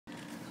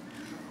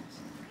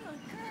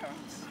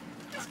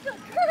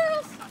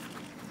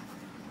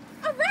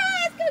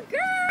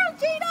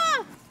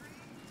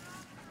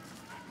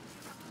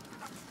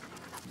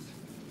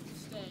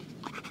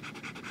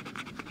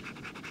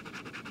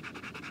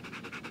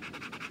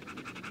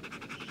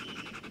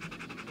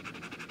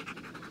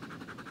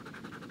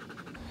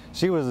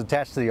She was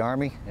attached to the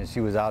Army, and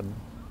she was out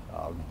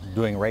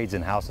doing raids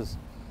in houses.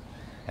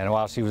 And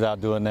while she was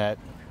out doing that,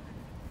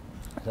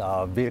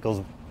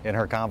 vehicles in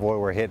her convoy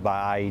were hit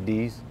by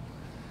IEDs,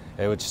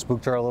 which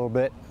spooked her a little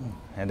bit.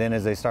 And then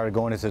as they started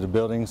going into the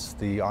buildings,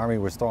 the Army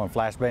was throwing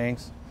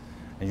flashbangs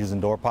and using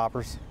door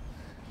poppers,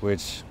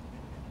 which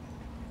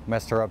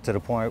messed her up to the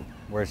point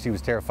where she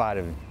was terrified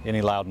of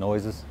any loud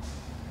noises.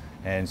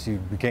 And she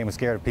became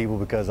scared of people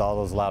because all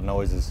those loud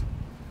noises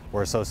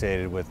were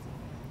associated with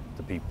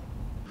the people.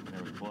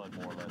 There was blood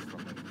more or less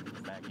from the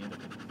back end of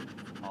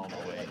it, all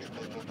the way,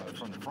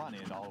 from the front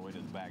end all the way to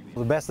the back end.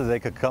 The best that they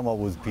could come up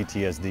with was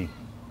PTSD.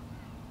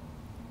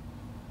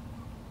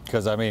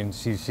 Because I mean,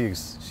 she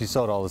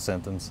showed all the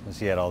symptoms, and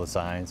she had all the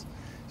signs.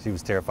 She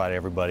was terrified of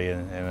everybody,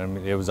 and I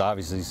mean, it was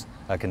obviously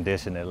a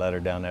condition that led her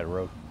down that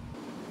road.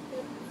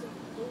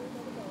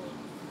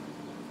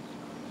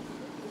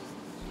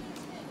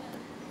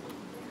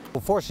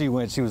 Before she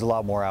went, she was a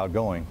lot more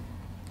outgoing.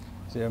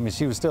 I mean,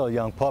 she was still a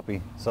young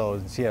puppy,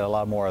 so she had a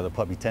lot more of the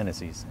puppy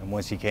tendencies. And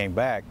when she came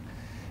back,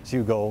 she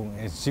would go,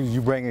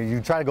 and you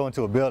try to go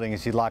into a building,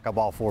 and she'd lock up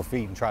all 4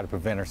 feet and try to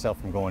prevent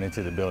herself from going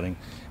into the building.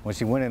 When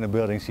she went in the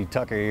building, she'd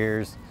tuck her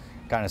ears,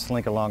 kind of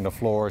slink along the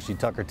floor. She'd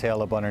tuck her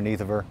tail up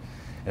underneath of her.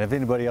 And if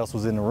anybody else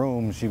was in the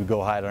room, she would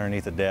go hide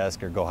underneath a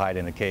desk or go hide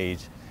in a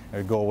cage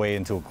or go away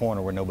into a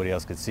corner where nobody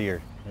else could see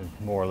her.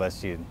 More or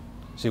less,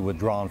 she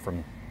withdrawn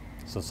from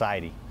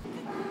society.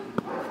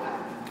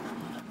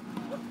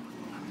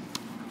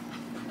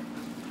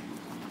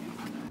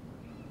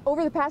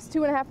 Over the past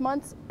 2.5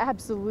 months,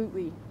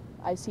 absolutely,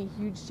 I see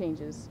huge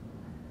changes.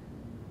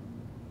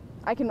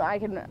 I can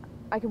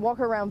walk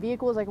her around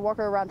vehicles. I can walk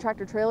her around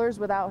tractor trailers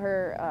without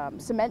her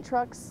cement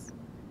trucks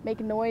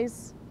making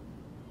noise.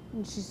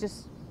 And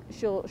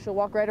she'll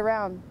walk right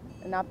around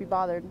and not be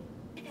bothered.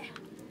 Yeah,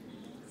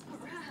 all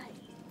right.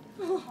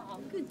 Oh,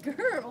 good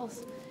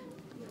girls.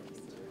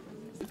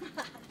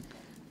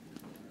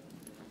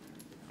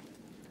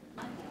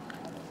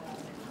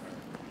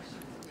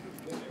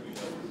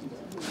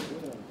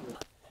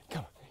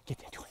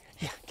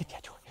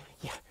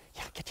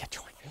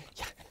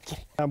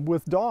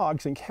 With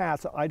dogs and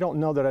cats, I don't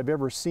know that I've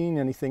ever seen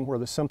anything where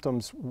the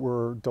symptoms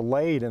were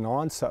delayed in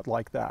onset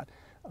like that,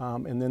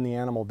 and then the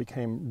animal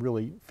became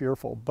really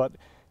fearful. But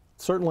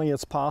certainly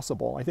it's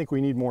possible. I think we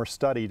need more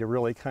study to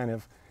really kind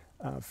of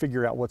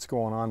figure out what's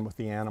going on with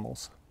the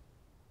animals.